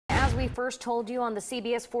As we first told you on the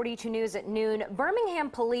CBS 42 News at noon, Birmingham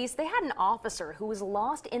police, they had an officer who was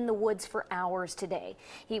lost in the woods for hours today.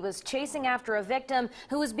 He was chasing after a victim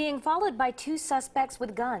who was being followed by two suspects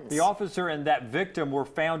with guns. The officer and that victim were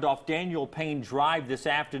found off Daniel Payne Drive this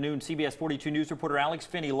afternoon. CBS 42 News reporter Alex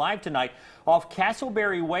Finney live tonight off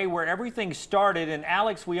Castleberry Way where everything started. And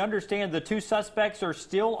Alex, we understand the two suspects are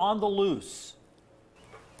still on the loose.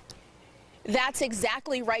 That's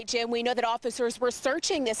exactly right, Jim. We know that officers were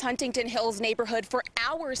searching this Huntington Hills neighborhood for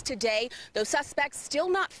hours today. Those suspects still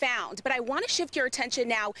not found. But I want to shift your attention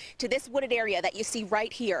now to this wooded area that you see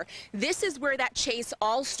right here. This is where that chase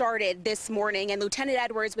all started this morning. And Lieutenant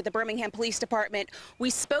Edwards with the Birmingham Police Department, we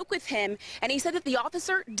spoke with him, and he said that the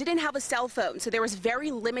officer didn't have a cell phone. So there was very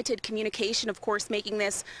limited communication, of course, making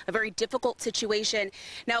this a very difficult situation.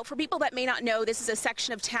 Now, for people that may not know, this is a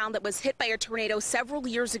section of town that was hit by a tornado several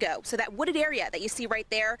years ago. So that wooded area that you see right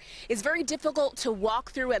there is very difficult to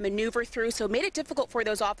walk through and maneuver through, so it made it difficult for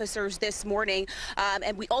those officers this morning.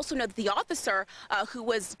 And we also know that the officer who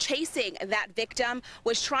was chasing that victim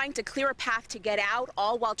was trying to clear a path to get out,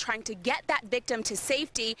 all while trying to get that victim to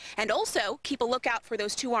safety and also keep a lookout for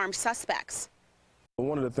those two armed suspects.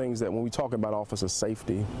 One of the things that when we talk about officer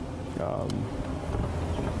safety,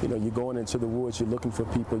 you know, you're going into the woods, you're looking for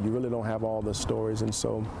people, you really don't have all the stories, and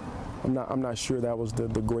so I'm not sure that was the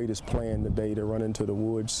greatest plan today, to run into the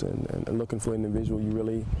woods and looking for an individual. You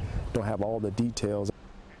really don't have all the details.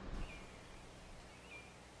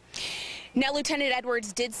 Now, Lieutenant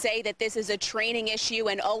Edwards did say that this is a training issue,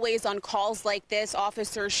 and always on calls like this,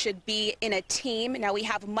 officers should be in a team. Now, we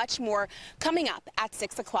have much more coming up at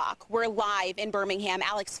 6 o'clock. We're live in Birmingham.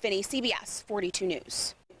 Alex Finney, CBS 42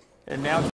 News. And now